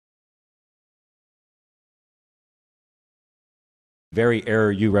very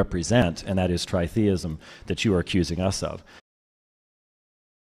error you represent, and that is tritheism that you are accusing us of.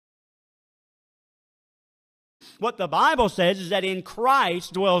 What the Bible says is that in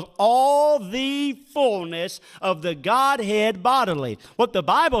Christ dwells all the fullness of the Godhead bodily. What the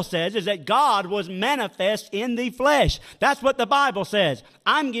Bible says is that God was manifest in the flesh. That's what the Bible says.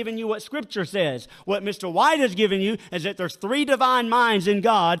 I'm giving you what Scripture says. What Mr. White has given you is that there's three divine minds in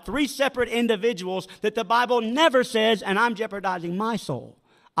God, three separate individuals that the Bible never says, and I'm jeopardizing my soul.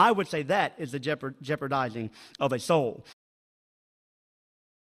 I would say that is the jeopardizing of a soul.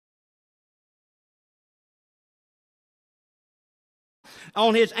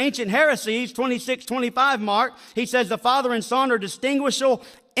 On his Ancient Heresies, 26-25 mark, he says the Father and Son are distinguishable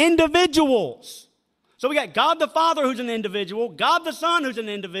individuals. So we got God the Father who's an individual, God the Son who's an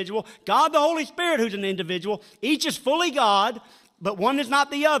individual, God the Holy Spirit who's an individual. Each is fully God, but one is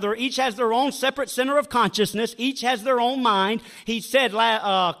not the other. Each has their own separate center of consciousness. Each has their own mind. He said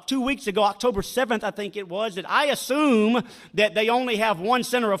 2 weeks ago, October 7th, I think it was, that I assume that they only have one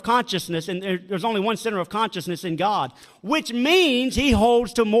center of consciousness, and there's only one center of consciousness in God, which means he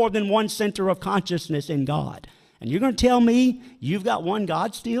holds to more than one center of consciousness in God. And you're going to tell me you've got one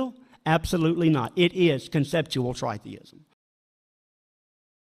God still? Absolutely not. It is conceptual tritheism.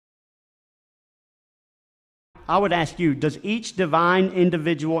 I would ask you, does each divine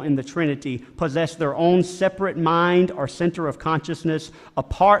individual in the Trinity possess their own separate mind or center of consciousness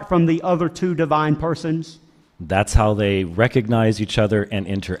apart from the other two divine persons? That's how they recognize each other and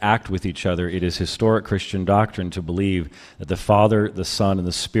interact with each other. It is historic Christian doctrine to believe that the Father, the Son, and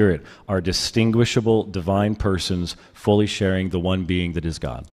the Spirit are distinguishable divine persons fully sharing the one being that is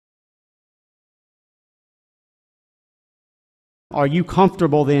God. Are you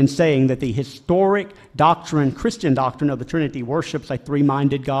comfortable then saying that the historic doctrine, Christian doctrine of the Trinity worships a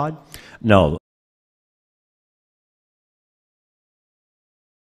three-minded God? No.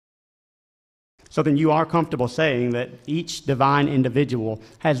 So then you are comfortable saying that each divine individual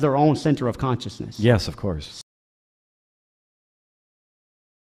has their own center of consciousness? Yes, of course.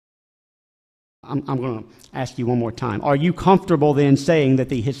 I'm going to ask you one more time. Are you comfortable then saying that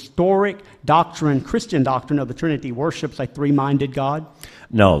the historic doctrine, Christian doctrine of the Trinity worships a three-minded God?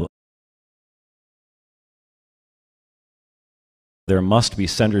 No. There must be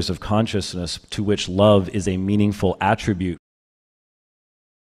centers of consciousness to which love is a meaningful attribute.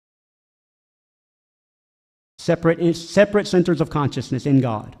 Separate centers of consciousness in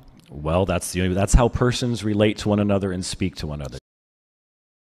God. Well, that's how persons relate to one another and speak to one another.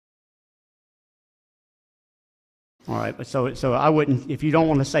 All right, so I wouldn't, if you don't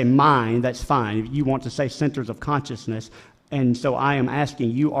want to say mind, that's fine. If you want to say centers of consciousness, and so I am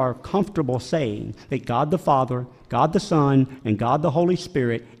asking, you are comfortable saying that God the Father, God the Son, and God the Holy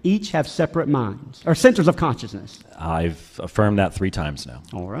Spirit each have separate minds, or centers of consciousness? I've affirmed that 3 times now.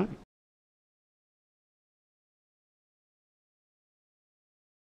 All right.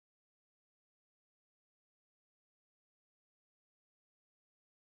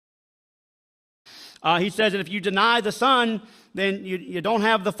 He says that if you deny the Son, then you don't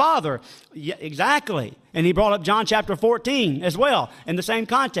have the Father. Yeah, exactly. And he brought up John chapter 14 as well in the same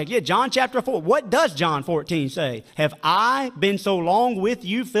context. Yeah, John chapter 4. What does John 14 say? Have I been so long with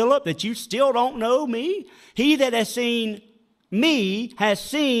you, Philip, that you still don't know me? He that has seen me has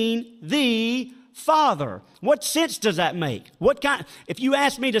seen the Father. What sense does that make? If you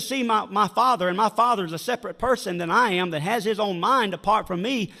ask me to see my Father, and my Father is a separate person than I am that has his own mind apart from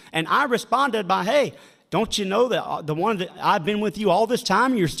me, and I responded by, hey, don't you know that the one that I've been with you all this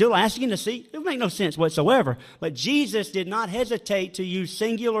time, you're still asking to see? It would make no sense whatsoever. But Jesus did not hesitate to use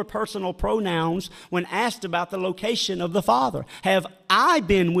singular personal pronouns when asked about the location of the Father. Have I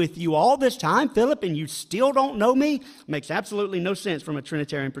been with you all this time, Philip, and you still don't know me? Makes absolutely no sense from a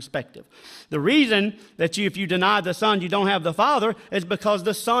Trinitarian perspective. The reason that if you deny the Son, you don't have the Father is because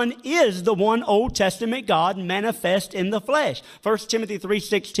the Son is the one Old Testament God manifest in the flesh. 1 Timothy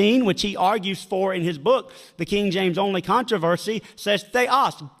 3:16, which he argues for in his book, The King James Only Controversy, says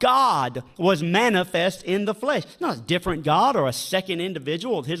Theos, God was manifest in the flesh. It's not a different God or a second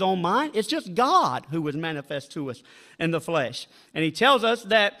individual of his own mind. It's just God who was manifest to us in the flesh. And he tells us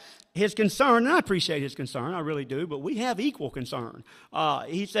that his concern, and I appreciate his concern, I really do, but we have equal concern.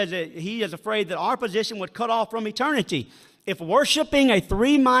 He says that he is afraid that our position would cut off from eternity. If worshiping a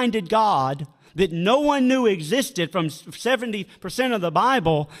three-minded God that no one knew existed from 70% of the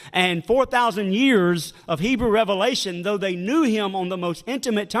Bible and 4,000 years of Hebrew revelation, though they knew him on the most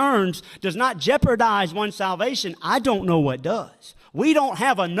intimate terms, does not jeopardize one's salvation, I don't know what does. We don't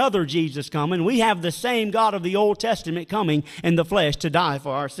have another Jesus coming. We have the same God of the Old Testament coming in the flesh to die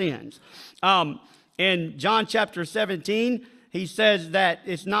for our sins. In John chapter 17, He says that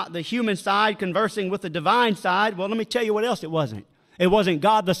it's not the human side conversing with the divine side. Well, let me tell you what else it wasn't. It wasn't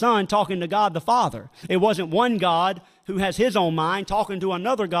God the Son talking to God the Father. It wasn't one God who has his own mind talking to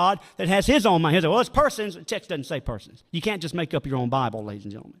another God that has his own mind. He said, well, it's persons. The text doesn't say persons. You can't just make up your own Bible, ladies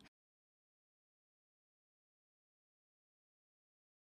and gentlemen.